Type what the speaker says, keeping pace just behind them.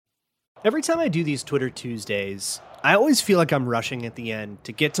Every time I do these Twitter Tuesdays, I always feel like I'm rushing at the end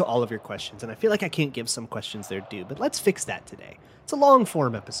to get to all of your questions, and I feel like I can't give some questions their due, but let's fix that today. It's a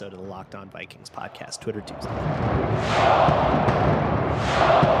long-form episode of the Locked On Vikings podcast, Twitter Tuesday.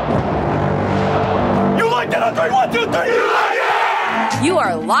 You like that on 3, 1, 2, 3, you like it! You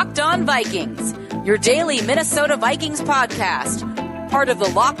are Locked On Vikings, your daily Minnesota Vikings podcast, part of the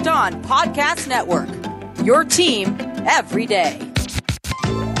Locked On Podcast Network, your team every day.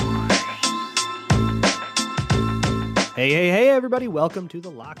 Hey, everybody. Welcome to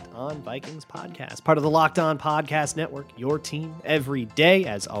the Locked On Vikings podcast, part of the Locked On Podcast Network, your team every day.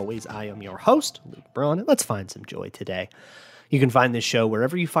 As always, I am your host, Luke Braun, and let's find some joy today. You can find this show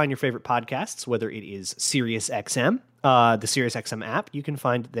wherever you find your favorite podcasts, whether it is SiriusXM, the SiriusXM app, you can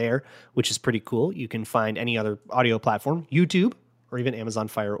find it there, which is pretty cool. You can find any other audio platform, YouTube, or even Amazon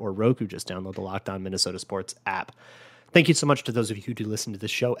Fire or Roku. Just download the Locked On Minnesota Sports app. Thank you so much to those of you who do listen to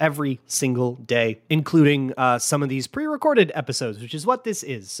this show every single day, including some of these pre-recorded episodes, which is what this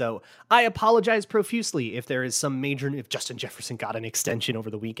is. So I apologize profusely if there is some if Justin Jefferson got an extension over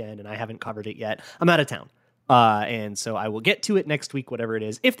the weekend and I haven't covered it yet. I'm out of town. And so I will get to it next week, whatever it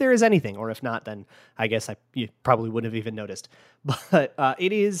is, if there is anything, or if not, then I guess you probably wouldn't have even noticed. But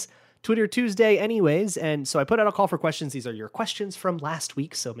it is Twitter Tuesday anyways, and so I put out a call for questions. These are your questions from last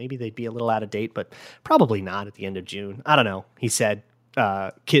week, so maybe they'd be a little out of date, but probably not at the end of June. I don't know. He said,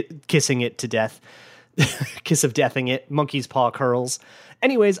 kissing it to death, kiss of deathing it, monkey's paw curls.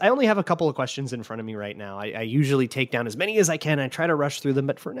 Anyways, I only have a couple of questions in front of me right now. I usually take down as many as I can. I try to rush through them,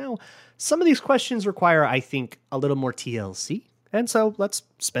 but for now, some of these questions require, I think, a little more TLC, and so let's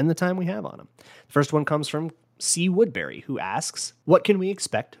spend the time we have on them. The first one comes from C. Woodbury, who asks, what can we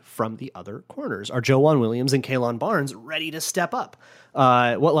expect from the other corners? Are Joejuan Williams and Kalen Barnes ready to step up?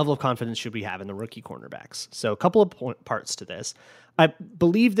 What level of confidence should we have in the rookie cornerbacks? So a couple of parts to this. I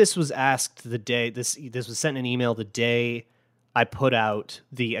believe this was asked the day, this was sent in an email the day I put out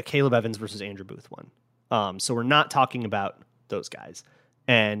the Caleb Evans versus Andrew Booth one. So we're not talking about those guys.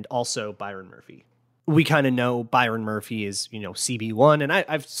 And also Byron Murphy. We kind of know Byron Murphy is, CB1, and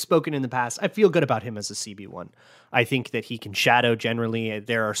I've spoken in the past. I feel good about him as a CB1. I think that he can shadow generally.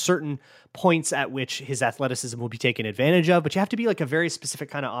 There are certain points at which his athleticism will be taken advantage of, but you have to be like a very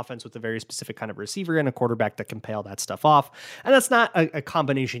specific kind of offense with a very specific kind of receiver and a quarterback that can pay all that stuff off. And that's not a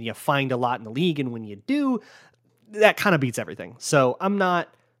combination you find a lot in the league, and when you do, that kind of beats everything. So I'm not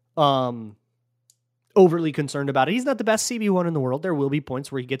overly concerned about it. He's not the best CB1 in the world. There will be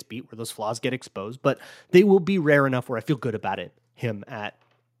points where he gets beat, where those flaws get exposed, but they will be rare enough where I feel good about him at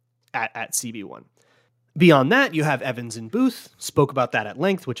CB1. Beyond that, you have Evans and Booth. Spoke about that at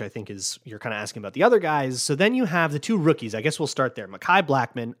length, which I think is, you're kind of asking about the other guys. So then you have the two rookies. I guess we'll start there. Mekhi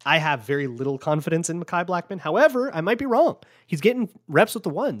Blackmon. I have very little confidence in Mekhi Blackmon. However, I might be wrong. He's getting reps with the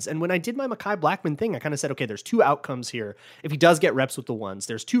ones. And when I did my Mekhi Blackmon thing, I kind of said, okay, there's two outcomes here. If he does get reps with the ones,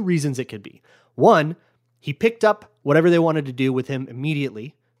 there's two reasons it could be. One, he picked up whatever they wanted to do with him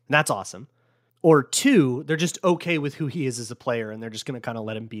immediately, and that's awesome. Or two, they're just okay with who he is as a player, and they're just going to kind of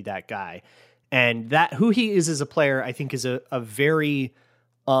let him be that guy. And that who he is as a player, I think, is a very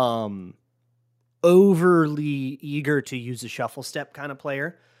overly eager to use a shuffle step kind of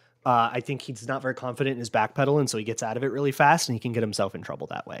player. I think he's not very confident in his back pedal, and so he gets out of it really fast, and he can get himself in trouble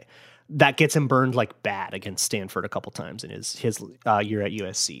that way. That gets him burned like bad against Stanford a couple times in his year at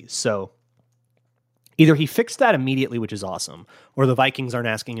USC. So either he fixed that immediately, which is awesome, or the Vikings aren't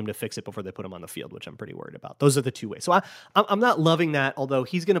asking him to fix it before they put him on the field, which I'm pretty worried about. Those are the two ways. So I'm not loving that, although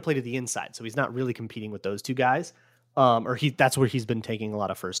he's going to play to the inside, so he's not really competing with those two guys. That's where he's been taking a lot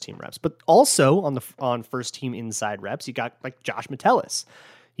of first team reps. But also on first team inside reps, you got like Josh Metellus.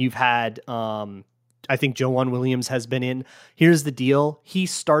 You've had I think Joejuan Williams has been in. Here's the deal: he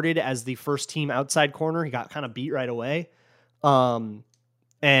started as the first team outside corner. He got kind of beat right away.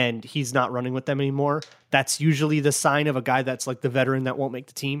 And he's not running with them anymore. That's usually the sign of a guy that's like the veteran that won't make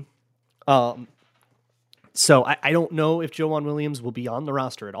the team. So I don't know if Joejuan Williams will be on the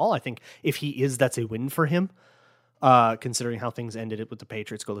roster at all. I think if he is, that's a win for him, considering how things ended with the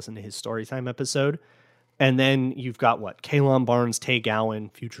Patriots. Go listen to his Storytime episode. And then you've got Kalen Barnes, Tay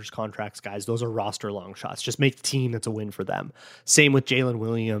Gowan, futures contracts guys. Those are roster long shots. Just make the team. That's a win for them. Same with Jalen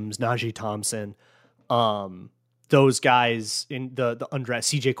Williams, Najee Thompson. Those guys in the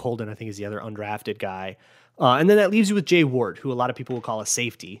undrafted, CJ Colden, I think, is the other undrafted guy. And then that leaves you with Jay Ward, who a lot of people will call a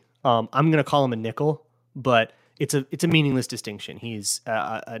safety. I'm going to call him a nickel, but it's a meaningless distinction. He's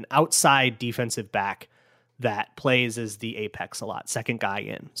an outside defensive back that plays as the apex a lot, second guy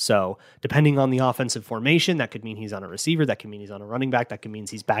in. So depending on the offensive formation, that could mean he's on a receiver, that could mean he's on a running back, that could mean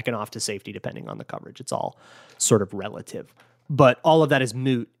he's backing off to safety depending on the coverage. It's all sort of relative. But all of that is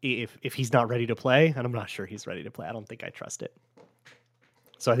moot if he's not ready to play, and I'm not sure he's ready to play. I don't think I trust it.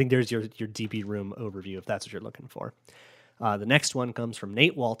 So I think there's your DB room overview if that's what you're looking for. The next one comes from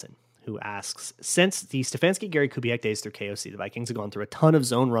Nate Walton, who asks, since the Stefanski-Gary Kubiak days through KOC, the Vikings have gone through a ton of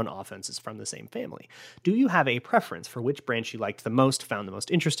zone run offenses from the same family. Do you have a preference for which branch you liked the most, found the most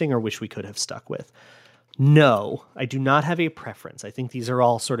interesting, or wish we could have stuck with? No, I do not have a preference. I think these are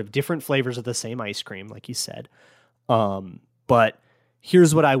all sort of different flavors of the same ice cream, like you said. But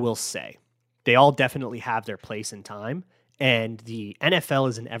here's what I will say. They all definitely have their place in time, and the NFL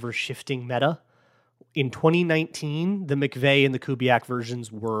is an ever-shifting meta. In 2019, the McVay and the Kubiak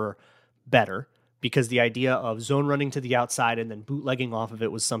versions were better because the idea of zone running to the outside and then bootlegging off of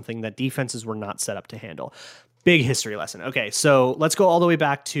it was something that defenses were not set up to handle. Big history lesson. Okay, so let's go all the way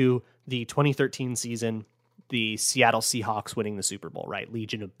back to the 2013 season, the Seattle Seahawks winning the Super Bowl, right?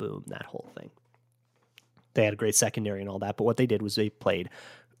 Legion of Boom, that whole thing. They had a great secondary and all that, but what they did was they played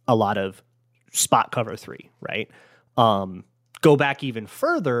a lot of spot cover 3, right? Go back even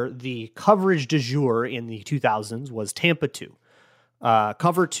further, the coverage du jour in the 2000s was Tampa 2.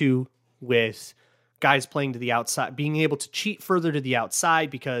 Cover 2 with guys playing to the outside, being able to cheat further to the outside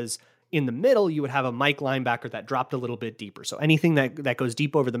because in the middle you would have a Mike linebacker that dropped a little bit deeper. So anything that goes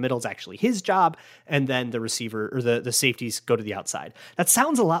deep over the middle is actually his job, and then the receiver or the safeties go to the outside. That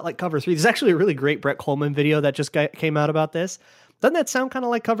sounds a lot like cover 3. There's actually a really great Brett Coleman video that just came out about this. Doesn't that sound kind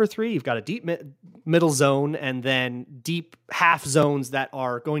of like cover 3? You've got a deep middle zone and then deep half zones that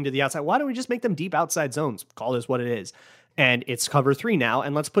are going to the outside. Why don't we just make them deep outside zones? Call this what it is. And it's cover 3 now.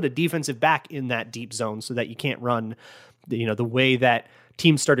 And let's put a defensive back in that deep zone so that you can't run, the way that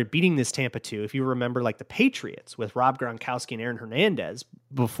teams started beating this Tampa 2. If you remember, like the Patriots with Rob Gronkowski and Aaron Hernandez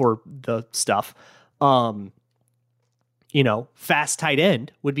before the stuff, fast tight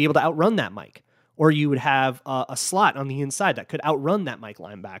end would be able to outrun that Mike. Or you would have a slot on the inside that could outrun that Mike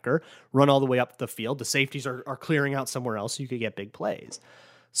linebacker, run all the way up the field. The safeties are clearing out somewhere else so you could get big plays.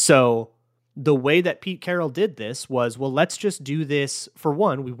 So the way that Pete Carroll did this was, well, let's just do this. For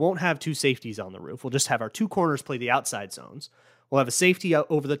one, we won't have 2 safeties on the roof. We'll just have our 2 corners play the outside zones. We'll have a safety out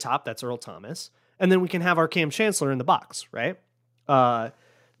over the top. That's Earl Thomas. And then we can have our Cam Chancellor in the box, right? There's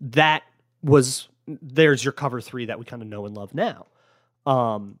your cover 3 that we kind of know and love now.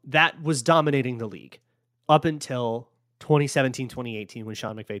 That was dominating the league up until 2017, 2018, when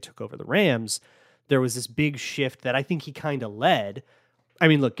Sean McVay took over the Rams. There was this big shift that I think he kind of led. I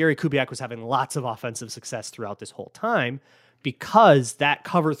mean, look, Gary Kubiak was having lots of offensive success throughout this whole time because that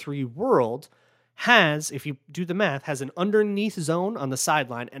cover 3 world has, if you do the math, has an underneath zone on the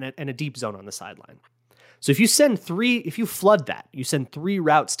sideline and a deep zone on the sideline. So if you flood that, you send 3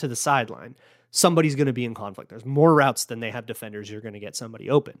 routes to the sideline, somebody's going to be in conflict. There's more routes than they have defenders. You're going to get somebody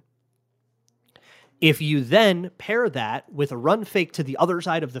open. If you then pair that with a run fake to the other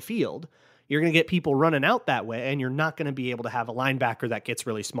side of the field, you're going to get people running out that way, and you're not going to be able to have a linebacker that gets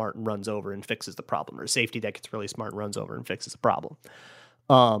really smart and runs over and fixes the problem, or a safety that gets really smart and runs over and fixes the problem.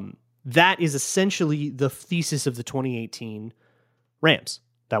 That is essentially the thesis of the 2018 Rams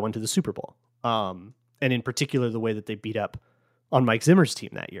that went to the Super Bowl. And in particular, the way that they beat up on Mike Zimmer's team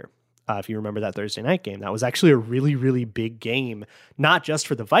that year. If you remember that Thursday night game, that was actually a really, really big game, not just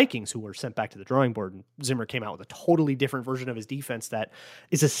for the Vikings, who were sent back to the drawing board, and Zimmer came out with a totally different version of his defense that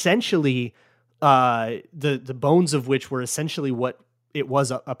is essentially the bones of which were essentially what it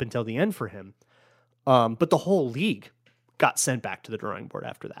was up until the end for him. But the whole league got sent back to the drawing board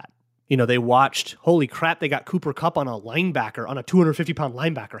after that. They watched, holy crap, they got Cooper Kupp on a linebacker, on a 250-pound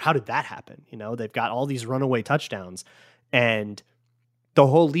linebacker. How did that happen? They've got all these runaway touchdowns, and the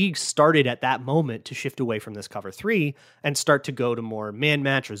whole league started at that moment to shift away from this cover 3 and start to go to more man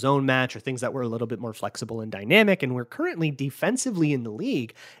match or zone match or things that were a little bit more flexible and dynamic. And we're currently defensively in the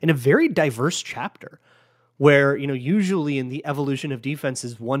league in a very diverse chapter where, usually in the evolution of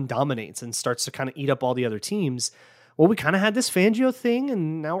defenses, one dominates and starts to kind of eat up all the other teams. Well, we kind of had this Fangio thing,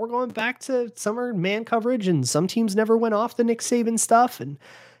 and now we're going back to summer man coverage, and some teams never went off the Nick Saban stuff. And,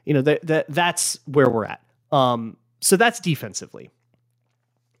 that's where we're at. So that's defensively.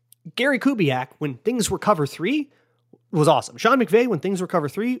 Gary Kubiak, when things were cover 3, was awesome. Sean McVay, when things were cover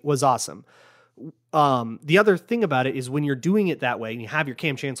 3, was awesome. The other thing about it is when you're doing it that way and you have your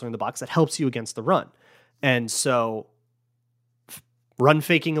Cam Chancellor in the box, that helps you against the run. And so run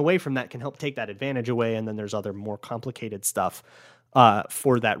faking away from that can help take that advantage away. And then there's other more complicated stuff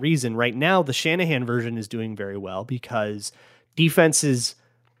for that reason. Right now, the Shanahan version is doing very well because defenses,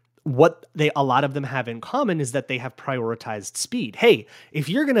 what a lot of them have in common is that they have prioritized speed. Hey, if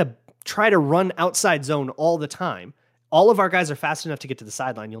you're going to try to run outside zone all the time, all of our guys are fast enough to get to the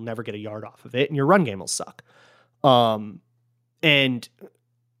sideline, you'll never get a yard off of it, and your run game will suck. And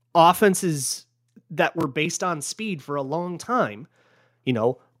offenses that were based on speed for a long time,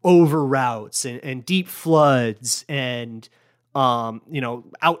 over routes and deep floods and,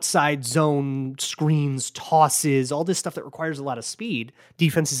 outside zone screens, tosses, all this stuff that requires a lot of speed.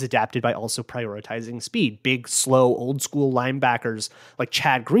 Defenses adapted by also prioritizing speed. Big, slow, old school linebackers like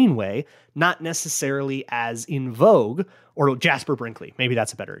Chad Greenway, not necessarily as in vogue, or Jasper Brinkley. Maybe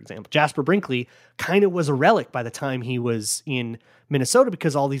that's a better example. Jasper Brinkley kind of was a relic by the time he was in Minnesota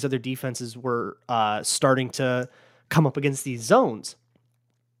because all these other defenses were starting to come up against these zones.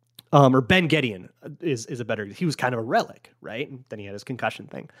 Or Ben Gedeon is a better, he was kind of a relic, right? And then he had his concussion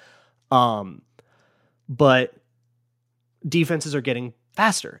thing. But defenses are getting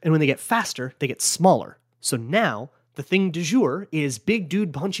faster. And when they get faster, they get smaller. So now the thing du jour is big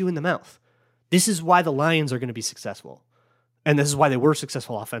dude punch you in the mouth. This is why the Lions are going to be successful. And this is why they were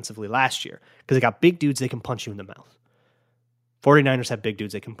successful offensively last year, because they got big dudes they can punch you in the mouth. 49ers have big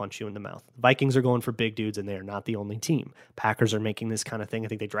dudes that can punch you in the mouth. Vikings are going for big dudes, and they are not the only team. Packers are making this kind of thing. I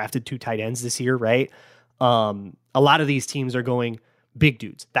think they drafted 2 tight ends this year, right? A lot of these teams are going big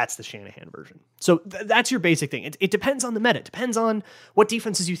dudes. That's the Shanahan version. So that's your basic thing. It depends on the meta. It depends on what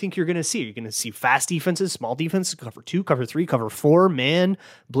defenses you think you're going to see. You're going to see fast defenses, small defenses, cover 2, cover 3, cover 4, man,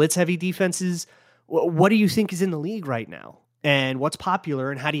 blitz-heavy defenses. What do you think is in the league right now? And what's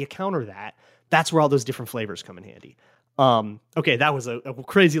popular, and how do you counter that? That's where all those different flavors come in handy. Okay, that was a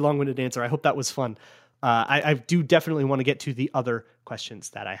crazy long-winded answer. I hope that was fun. I do definitely want to get to the other questions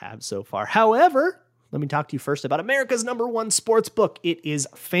that I have so far. However, let me talk to you first about America's #1 sports book. It is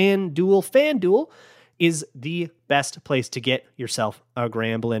FanDuel. FanDuel is the best place to get yourself a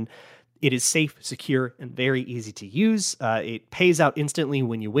gramblin'. It is safe, secure, and very easy to use. It pays out instantly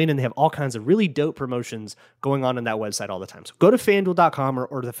when you win, and they have all kinds of really dope promotions going on that website all the time. So go to FanDuel.com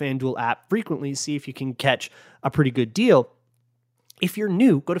or the FanDuel app frequently, see if you can catch a pretty good deal. If you're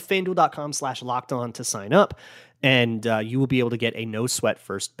new, go to FanDuel.com/lockedon to sign up, and you will be able to get a no-sweat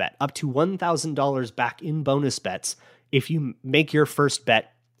first bet, up to $1,000 back in bonus bets if you make your first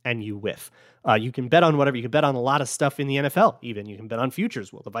bet and you whiff. You can bet on whatever. You can bet on a lot of stuff in the NFL, even. You can bet on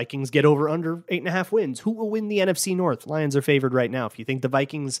futures. Will the Vikings get over under 8.5 wins? Who will win the NFC North? Lions are favored right now. If you think the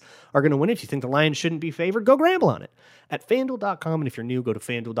Vikings are going to win it, if you think the Lions shouldn't be favored, go gamble on it at FanDuel.com. And if you're new, go to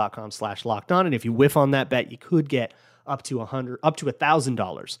FanDuel.com/lockedon. And if you whiff on that bet, you could get up to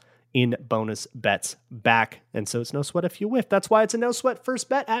 $1,000 in bonus bets back. And so it's no sweat if you whiff. That's why it's a no sweat first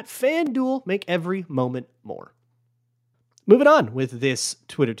bet at FanDuel. Make every moment more. Moving on with this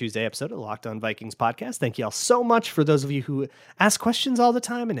Twitter Tuesday episode of the Locked On Vikings podcast. Thank you all so much for those of you who ask questions all the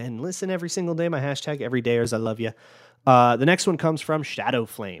time and listen every single day. My hashtag everydayers, I love you. The next one comes from Shadow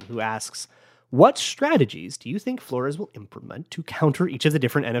Flame, who asks, what strategies do you think Flores will implement to counter each of the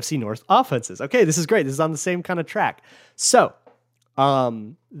different NFC North offenses? Okay, this is great. This is on the same kind of track. So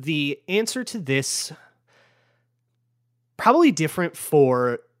the answer to this, probably different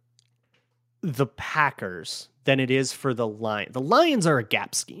for the Packers than it is for the Lions. The Lions are a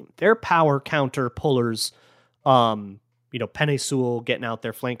gap scheme. They're power counter pullers. Penny Sewell getting out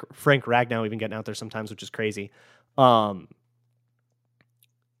there, Frank Ragnow even getting out there sometimes, which is crazy. That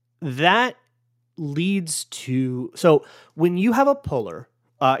leads to, so when you have a puller,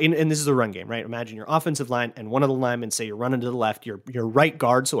 and this is a run game, right? Imagine your offensive line and one of the linemen, say you're running to the left, your right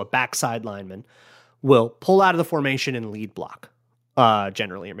guard, so a backside lineman, will pull out of the formation and lead block,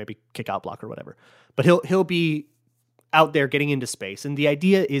 generally, or maybe kick out block or whatever. But he'll be out there getting into space. And the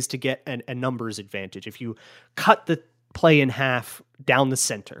idea is to get a numbers advantage. If you cut the play in half down the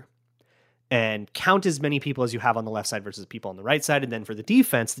center and count as many people as you have on the left side versus people on the right side, and then for the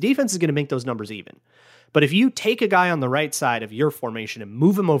defense is going to make those numbers even. But if you take a guy on the right side of your formation and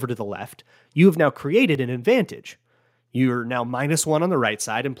move him over to the left, you have now created an advantage. You're now -1 on the right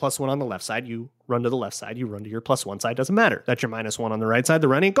side and +1 on the left side. You run to the left side, you run to your +1 side, doesn't matter. That's your -1 on the right side. The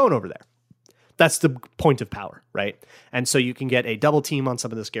run ain't going over there. That's the point of power, right? And so you can get a double team on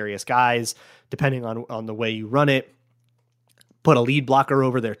some of the scariest guys, depending on the way you run it. Put a lead blocker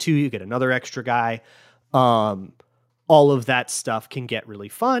over there too. You get another extra guy. All of that stuff can get really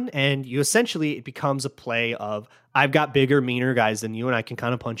fun. And you essentially, it becomes a play of, I've got bigger, meaner guys than you, and I can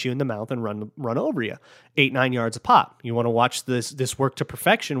kind of punch you in the mouth and run over you. 8-9 yards a pop. You want to watch this work to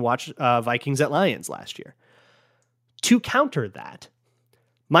perfection, watch Vikings at Lions last year. To counter that,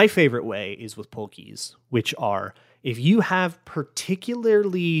 my favorite way is with pull keys, which are, if you have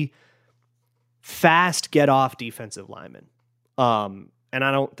particularly fast get-off defensive linemen, and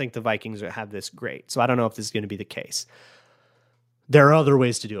I don't think the Vikings have this great, so I don't know if this is going to be the case. There are other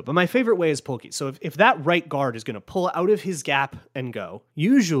ways to do it, but my favorite way is pull keys. So if that right guard is going to pull out of his gap and go,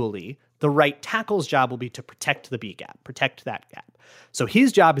 usually The right tackle's job will be to protect the B gap, protect that gap. So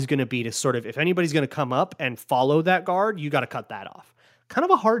his job is going to be to sort of, if anybody's going to come up and follow that guard, you got to cut that off. Kind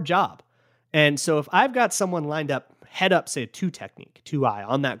of a hard job. And so if I've got someone lined up, head up, say a 2 technique, 2-eye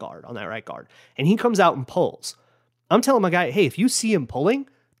on that guard, on that right guard, and he comes out and pulls, I'm telling my guy, hey, if you see him pulling,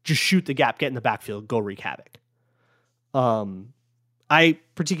 just shoot the gap, get in the backfield, go wreak havoc. I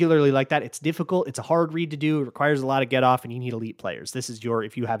particularly like that. It's difficult. It's a hard read to do. It requires a lot of get off, and you need elite players. This is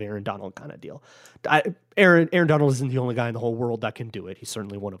if you have Aaron Donald kind of deal. Aaron Donald isn't the only guy in the whole world that can do it. He's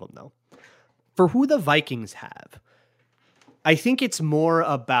certainly one of them, though. For who the Vikings have, I think it's more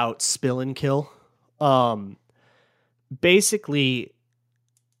about spill and kill. Basically,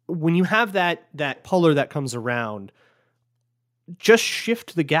 when you have that puller that comes around, just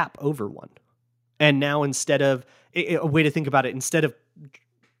shift the gap over one. And now instead of, a way to think about it, instead of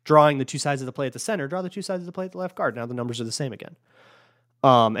drawing the 2 sides of the play at the center, draw the 2 sides of the play at the left guard. Now the numbers are the same again.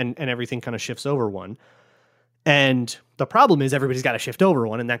 And everything kind of shifts over one. And the problem is everybody's got to shift over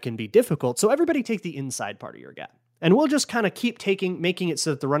one, and that can be difficult. So everybody take the inside part of your gap. And we'll just kind of keep making it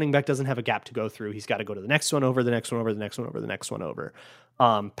so that the running back doesn't have a gap to go through. He's got to go to the next one over, the next one over, the next one over, the next one over.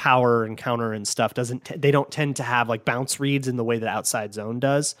 Power and counter and stuff they don't tend to have like bounce reads in the way that outside zone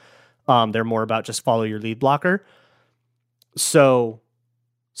does. They're more about just follow your lead blocker. So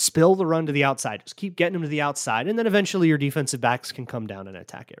spill the run to the outside. Just keep getting them to the outside, and then eventually your defensive backs can come down and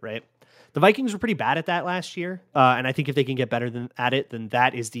attack it, right? The Vikings were pretty bad at that last year, and I think if they can get better at it, then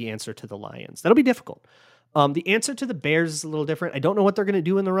that is the answer to the Lions. That'll be difficult. The answer to the Bears is a little different. I don't know what they're going to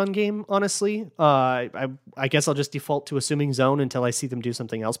do in the run game, honestly. I guess I'll just default to assuming zone until I see them do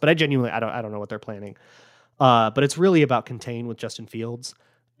something else, but I don't know what they're planning. But it's really about contain with Justin Fields,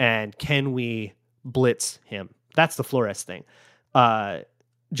 and can we blitz him? That's the Flores thing.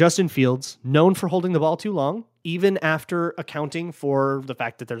 Justin Fields, known for holding the ball too long, even after accounting for the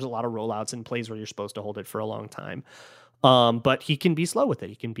fact that there's a lot of rollouts and plays where you're supposed to hold it for a long time. But he can be slow with it.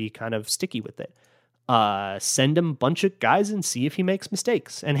 He can be kind of sticky with it. Send him a bunch of guys and see if he makes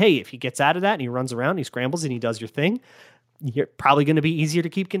mistakes. And hey, if he gets out of that and he runs around, he scrambles and he does your thing, you're probably going to be easier to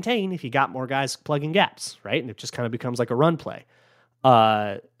keep contained if you got more guys plugging gaps, right? And it just kind of becomes like a run play.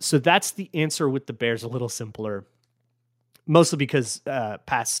 So that's the answer with the Bears, a little simpler. Mostly because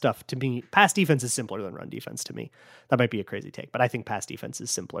pass defense is simpler than run defense to me. That might be a crazy take, but I think pass defense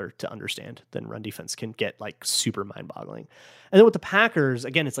is simpler to understand than run defense can get like super mind-boggling. And then with the Packers,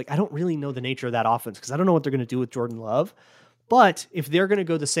 again, it's like I don't really know the nature of that offense because I don't know what they're going to do with Jordan Love. But if they're going to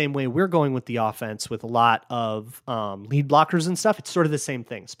go the same way we're going with the offense with a lot of lead blockers and stuff, it's sort of the same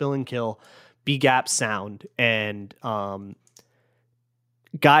thing. Spill and kill, B-gap sound, and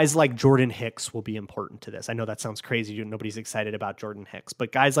guys like Jordan Hicks will be important to this. I know that sounds crazy. Nobody's excited about Jordan Hicks,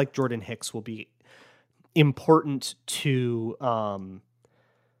 but guys like Jordan Hicks will be important to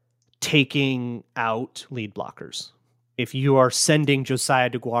taking out lead blockers. If you are sending Josiah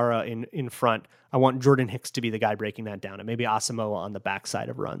DeGuara in front, I want Jordan Hicks to be the guy breaking that down, and maybe Asamoah on the backside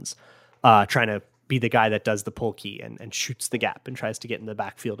of runs, trying to be the guy that does the pull key and shoots the gap and tries to get in the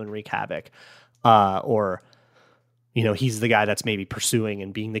backfield and wreak havoc. Or he's the guy that's maybe pursuing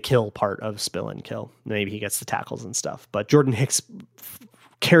and being the kill part of spill and kill. Maybe he gets the tackles and stuff, but Jordan Hicks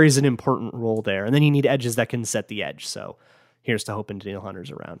carries an important role there. And then you need edges that can set the edge. So here's to hoping Danielle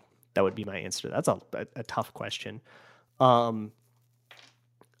Hunter's around. That would be my answer. That's a tough question. I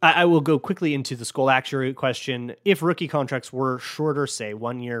will go quickly into the Skull Actuary question. If rookie contracts were shorter, say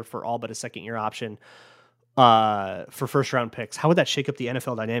 1 year for all but a second year option, for first round picks, how would that shake up the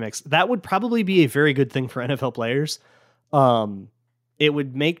NFL dynamics? That would probably be a very good thing for NFL players. It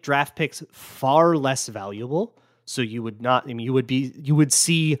would make draft picks far less valuable. So you would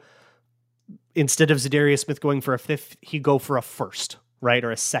see instead of Zadarius Smith going for a 5th, he'd go for a 1st, right?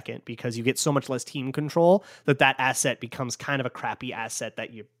 Or a 2nd, because you get so much less team control that asset becomes kind of a crappy asset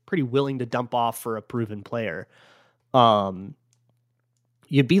that you're pretty willing to dump off for a proven player.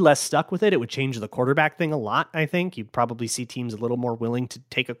 You'd be less stuck with it. It would change the quarterback thing a lot, I think. You'd probably see teams a little more willing to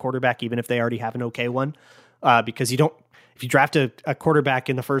take a quarterback, even if they already have an okay one. Because if you draft a quarterback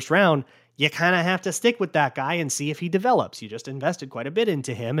in the first round, you kind of have to stick with that guy and see if he develops. You just invested quite a bit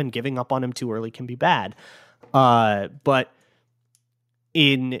into him, and giving up on him too early can be bad. But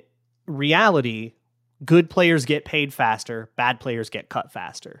in reality, good players get paid faster, bad players get cut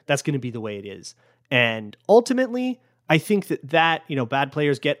faster. That's going to be the way it is. And ultimately, I think that bad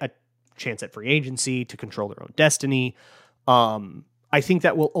players get a chance at free agency to control their own destiny. I think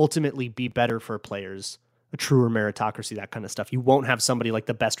that will ultimately be better for players, a truer meritocracy, that kind of stuff. You won't have somebody like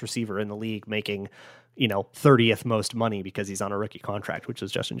the best receiver in the league making, 30th most money because he's on a rookie contract, which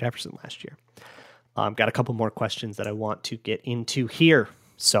was Justin Jefferson last year. Got a couple more questions that I want to get into here.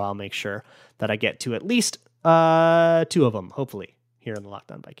 So I'll make sure that I get to at least 2 of them, hopefully, here in the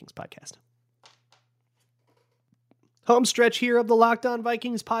Locked On Vikings podcast. Home stretch here of the Locked On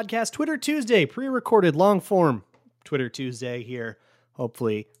Vikings podcast. Twitter Tuesday, pre-recorded long form Twitter Tuesday here.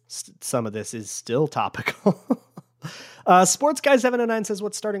 Hopefully some of this is still topical. Sports Guy 709 says,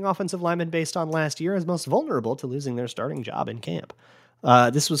 what starting offensive lineman based on last year is most vulnerable to losing their starting job in camp?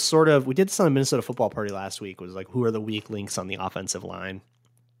 This was sort of, we did this on the Minnesota football party last week, was like, who are the weak links on the offensive line?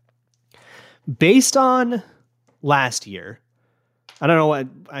 Based on last year, I don't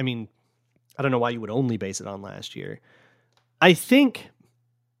know why you would only base it on last year. I think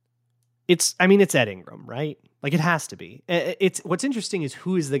it's Ed Ingram, right? Like, it has to be. It's what's interesting is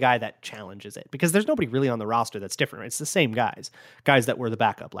who is the guy that challenges it, because there's nobody really on the roster that's different. Right? It's the same guys that were the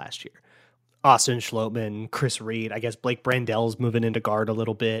backup last year. Austin Schlottman, Chris Reed, I guess Blake Brandel's moving into guard a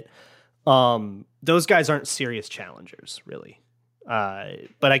little bit. Those guys aren't serious challengers, really.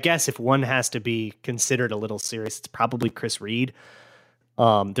 But I guess if one has to be considered a little serious, it's probably Chris Reed.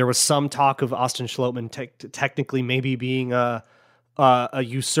 There was some talk of Austin Schlottman technically maybe being a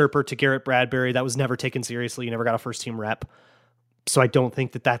usurper to Garrett Bradbury. That was never taken seriously. He never got a first team rep. So I don't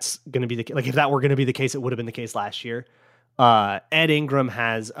think that that's going to be like, if that were going to be the case, it would have been the case last year. Ed Ingram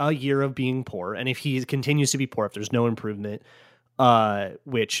has a year of being poor. And if he continues to be poor, if there's no improvement,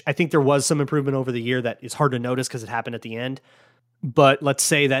 which I think there was some improvement over the year that is hard to notice because it happened at the end. But let's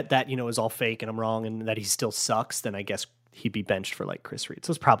say that, is all fake and I'm wrong and that he still sucks, then I guess he'd be benched for like Chris Reed.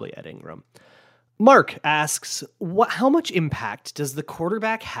 So it's probably Ed Ingram. Mark asks, how much impact does the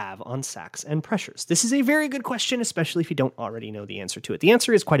quarterback have on sacks and pressures? This is a very good question, especially if you don't already know the answer to it. The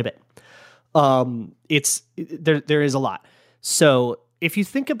answer is quite a bit. There is a lot. So if you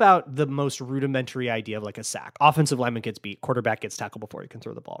think about the most rudimentary idea of like a sack, offensive lineman gets beat, quarterback gets tackled before he can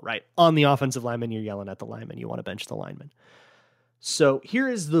throw the ball, right? On the offensive lineman, you're yelling at the lineman. You want to bench the lineman. So here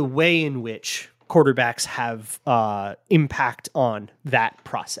is the way in which quarterbacks have impact on that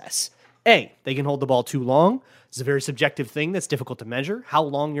process. A, they can hold the ball too long. It's a very subjective thing that's difficult to measure. How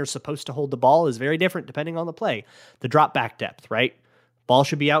long you're supposed to hold the ball is very different depending on the play. The drop back depth, right? Ball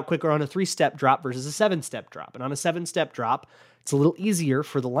should be out quicker on a 3-step drop versus a 7-step drop. And on a 7-step drop, it's a little easier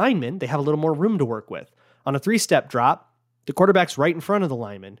for the linemen. They have a little more room to work with. On a 3-step drop, the quarterback's right in front of the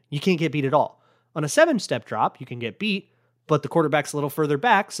lineman. You can't get beat at all. On a 7-step drop, you can get beat, but the quarterback's a little further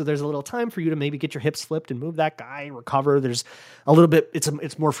back, so there's a little time for you to maybe get your hips flipped and move that guy, recover. There's a little bit,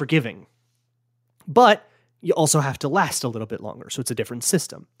 it's more forgiving. But you also have to last a little bit longer, so it's a different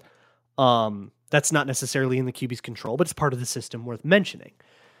system. That's not necessarily in the QB's control, but it's part of the system worth mentioning.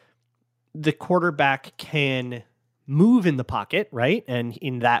 The quarterback can move in the pocket, right? And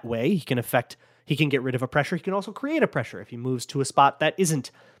in that way, he can get rid of a pressure. He can also create a pressure if he moves to a spot that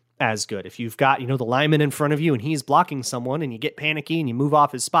isn't as good. If you've got, the lineman in front of you and he's blocking someone and you get panicky and you move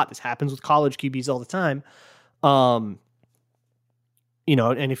off his spot, this happens with college QBs all the time. And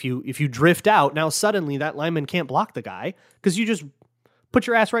if you drift out, now suddenly that lineman can't block the guy because you just put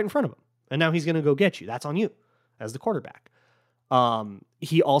your ass right in front of him. And now he's going to go get you. That's on you as the quarterback.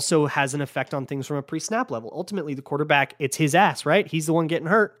 He also has an effect on things from a pre-snap level. Ultimately, the quarterback, it's his ass, right? He's the one getting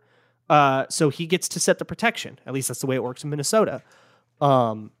hurt. So he gets to set the protection. At least that's the way it works in Minnesota.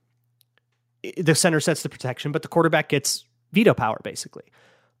 The center sets the protection, but the quarterback gets veto power, basically.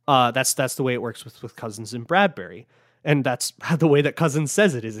 That's the way it works with Cousins and Bradbury. And that's the way that Cousins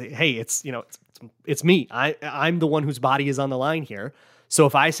says it is, hey, it's me. I'm the one whose body is on the line here. So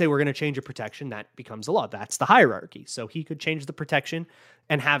if I say we're going to change a protection, that becomes a law. That's the hierarchy. So he could change the protection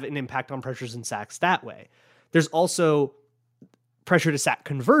and have an impact on pressures and sacks that way. There's also pressure to sack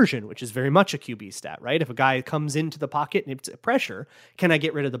conversion, which is very much a QB stat, right? If a guy comes into the pocket and it's a pressure, can I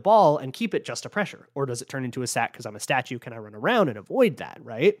get rid of the ball and keep it just a pressure? Or does it turn into a sack because I'm a statue? Can I run around and avoid that,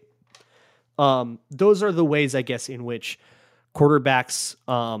 right? Those are the ways, I guess, in which quarterbacks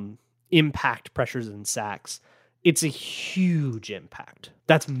impact pressures and sacks. It's a huge impact.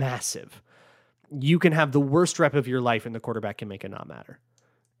 That's massive. You can have the worst rep of your life and the quarterback can make it not matter.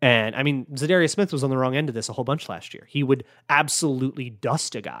 And Zadarius Smith was on the wrong end of this a whole bunch last year. He would absolutely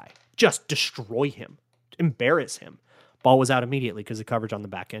dust a guy, just destroy him, embarrass him. Ball was out immediately because the coverage on the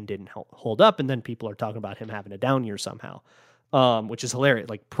back end didn't hold up. And then people are talking about him having a down year somehow, which is hilarious.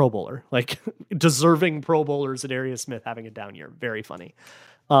 Like Pro Bowler, like deserving Pro Bowler Zadarius Smith having a down year. Very funny.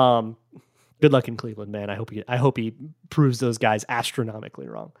 Good luck in Cleveland, man. I hope he proves those guys astronomically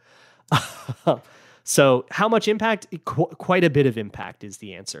wrong. So how much impact? Quite a bit of impact is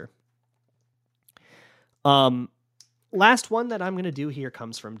the answer. last one that I'm going to do here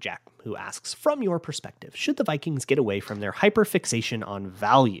comes from Jack, who asks, from your perspective, should the Vikings get away from their hyperfixation on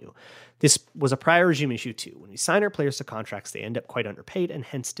value? This was a prior regime issue too. When we sign our players to contracts, they end up quite underpaid and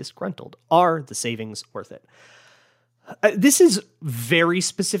hence disgruntled. Are the savings worth it? This is very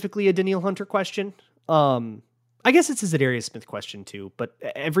specifically a Danielle Hunter question. I guess it's a Zadarius Smith question too, but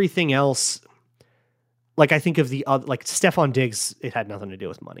everything else, like I think of the other, like Stephon Diggs, it had nothing to do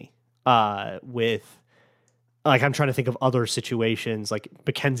with money. I'm trying to think of other situations, like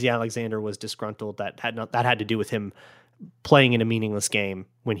Mackenzie Alexander was disgruntled. That had to do with him playing in a meaningless game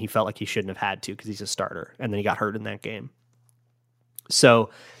when he felt like he shouldn't have had to because he's a starter, and then he got hurt in that game. So,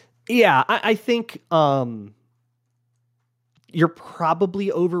 yeah, I think you're probably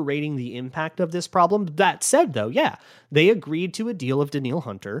overrating the impact of this problem. That said, though, yeah, they agreed to a deal of Danielle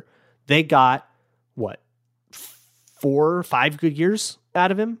Hunter. They got, 4 or 5 good years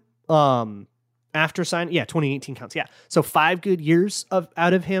out of him after signing. Yeah, 2018 counts. Yeah. So 5 good years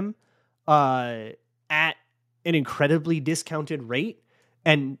out of him at an incredibly discounted rate.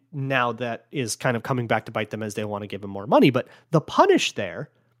 And now that is kind of coming back to bite them as they want to give him more money. But the punish there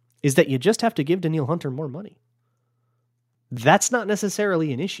is that you just have to give Danielle Hunter more money. That's not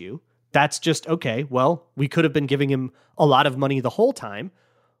necessarily an issue. That's just, okay, well, we could have been giving him a lot of money the whole time,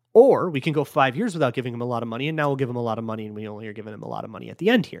 or we can go 5 years without giving him a lot of money, and now we'll give him a lot of money, and we only are giving him a lot of money at the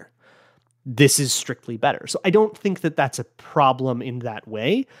end here. This is strictly better. So I don't think that that's a problem in that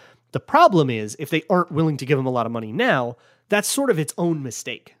way. The problem is, if they aren't willing to give him a lot of money now, that's sort of its own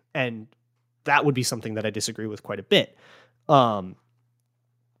mistake, and that would be something that I disagree with quite a bit. So,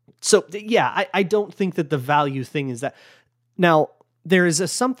 yeah, I don't think that the value thing is that. Now, there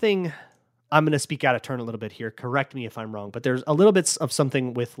is something, I'm going to speak out of turn a little bit here. Correct me if I'm wrong, but there's a little bit of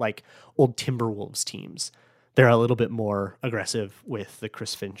something with like old Timberwolves teams. They're a little bit more aggressive with the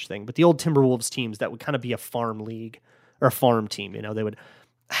Chris Finch thing, but the old Timberwolves teams that would kind of be a farm league or a farm team, they would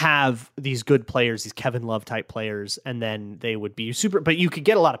have these good players, these Kevin Love type players, and then they would be super, but you could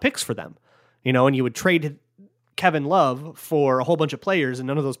get a lot of picks for them, and you would trade Kevin Love for a whole bunch of players, and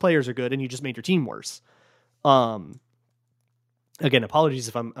none of those players are good, and you just made your team worse. Again, apologies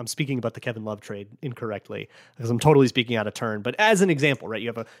if I'm speaking about the Kevin Love trade incorrectly, because I'm totally speaking out of turn. But as an example, right, you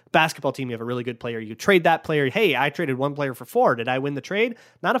have a basketball team, you have a really good player, you trade that player. Hey, I traded one player for 4. Did I win the trade?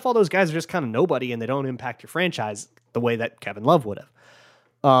 Not if all those guys are just kind of nobody and they don't impact your franchise the way that Kevin Love would have.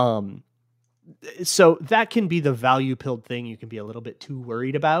 So that can be the value pilled thing you can be a little bit too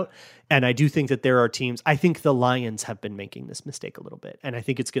worried about. And I do think that there are teams, I think the Lions have been making this mistake a little bit. And I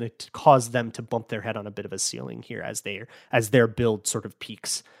think it's going to cause them to bump their head on a bit of a ceiling here as their build sort of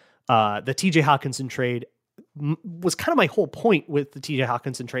peaks. The TJ Hawkinson trade was kind of my whole point with the TJ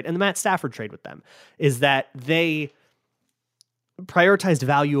Hawkinson trade and the Matt Stafford trade with them, is that they prioritized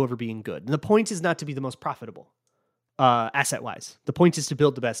value over being good. And the point is not to be the most profitable asset wise. The point is to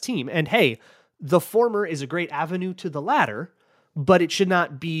build the best team. And hey, the former is a great avenue to the latter, but it should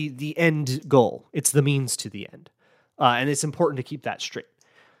not be the end goal. It's the means to the end. And it's important to keep that straight.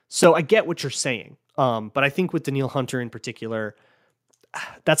 So I get what you're saying. But I think with Danielle Hunter in particular,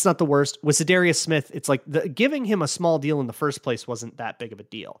 that's not the worst. With Zadarius Smith, it's like giving him a small deal in the first place wasn't that big of a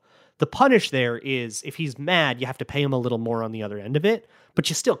deal. The punish there is if he's mad, you have to pay him a little more on the other end of it, but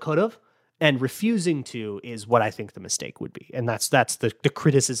you still could have. And refusing to is what I think the mistake would be. And that's the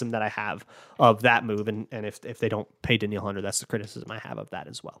criticism that I have of that move. And if they don't pay Danielle Hunter, that's the criticism I have of that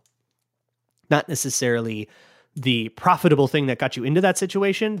as well. Not necessarily the profitable thing that got you into that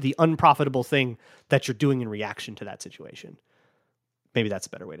situation, the unprofitable thing that you're doing in reaction to that situation. Maybe that's a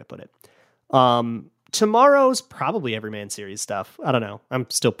better way to put it. Tomorrow's probably Everyman Series stuff. I don't know. I'm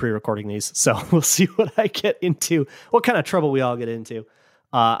still pre-recording these, so we'll see what I get into, what kind of trouble we all get into.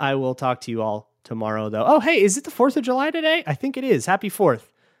 I will talk to you all tomorrow, though. Oh, hey, is it the 4th of July today? I think it is. Happy 4th.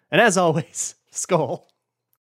 And as always, Skol.